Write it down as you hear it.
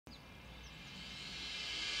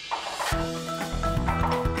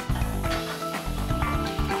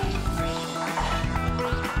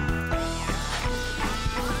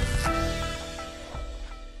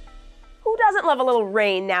doesn't love a little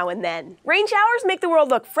rain now and then? Rain showers make the world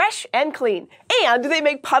look fresh and clean, and they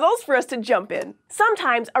make puddles for us to jump in.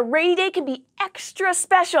 Sometimes a rainy day can be extra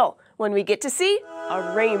special when we get to see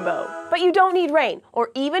a rainbow. But you don't need rain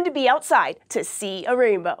or even to be outside to see a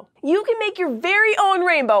rainbow. You can make your very own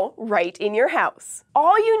rainbow right in your house.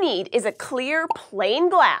 All you need is a clear, plain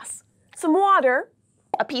glass, some water,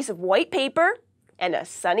 a piece of white paper, and a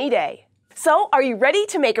sunny day. So, are you ready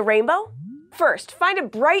to make a rainbow? First, find a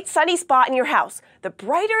bright, sunny spot in your house. The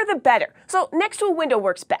brighter, the better. So, next to a window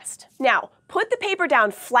works best. Now, put the paper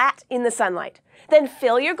down flat in the sunlight. Then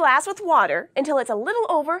fill your glass with water until it's a little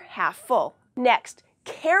over half full. Next,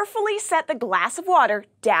 carefully set the glass of water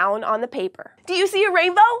down on the paper. Do you see a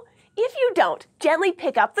rainbow? If you don't, gently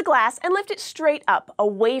pick up the glass and lift it straight up,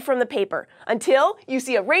 away from the paper, until you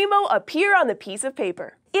see a rainbow appear on the piece of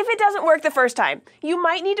paper. If it doesn't work the first time, you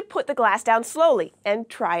might need to put the glass down slowly and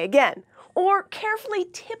try again. Or carefully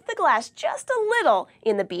tip the glass just a little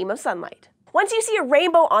in the beam of sunlight. Once you see a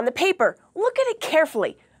rainbow on the paper, look at it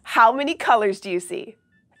carefully. How many colors do you see?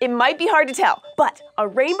 It might be hard to tell, but a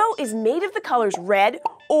rainbow is made of the colors red,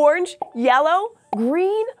 orange, yellow,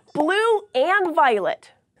 green, blue, and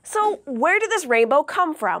violet. So where did this rainbow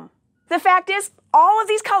come from? The fact is, all of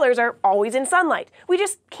these colors are always in sunlight. We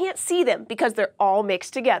just can't see them because they're all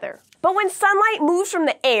mixed together. But when sunlight moves from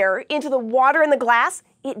the air into the water in the glass,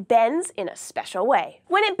 it bends in a special way.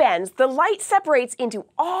 When it bends, the light separates into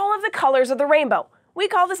all of the colors of the rainbow. We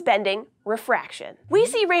call this bending refraction. We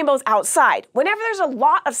see rainbows outside whenever there's a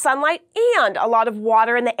lot of sunlight and a lot of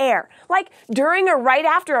water in the air, like during or right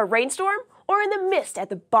after a rainstorm, or in the mist at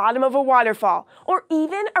the bottom of a waterfall, or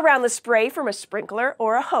even around the spray from a sprinkler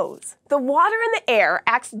or a hose. The water in the air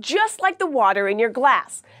acts just like the water in your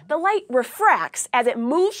glass. The light refracts as it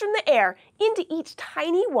moves from the air into each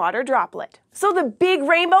tiny water droplet. So the big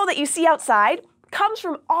rainbow that you see outside comes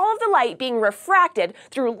from all of the light being refracted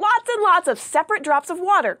through lots and lots of separate drops of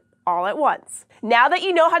water all at once. Now that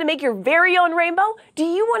you know how to make your very own rainbow, do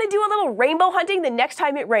you want to do a little rainbow hunting the next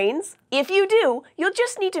time it rains? If you do, you'll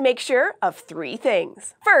just need to make sure of 3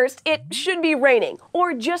 things. First, it should be raining,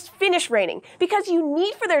 or just finish raining, because you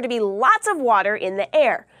need for there to be lots of water in the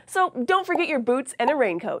air. So don't forget your boots and a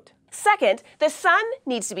raincoat. Second, the sun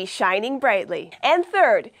needs to be shining brightly. And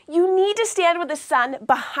third, you need to stand with the sun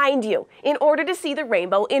behind you in order to see the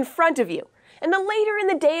rainbow in front of you. And the later in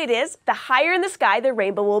the day it is, the higher in the sky the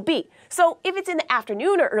rainbow will be. So if it's in the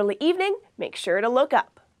afternoon or early evening, make sure to look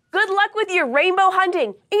up. Good luck with your rainbow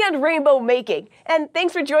hunting and rainbow making. And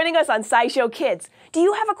thanks for joining us on SciShow Kids. Do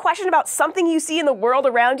you have a question about something you see in the world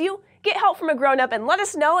around you? Get help from a grown-up and let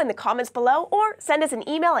us know in the comments below, or send us an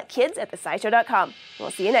email at kids@thescishow.com.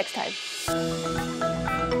 We'll see you next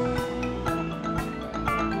time.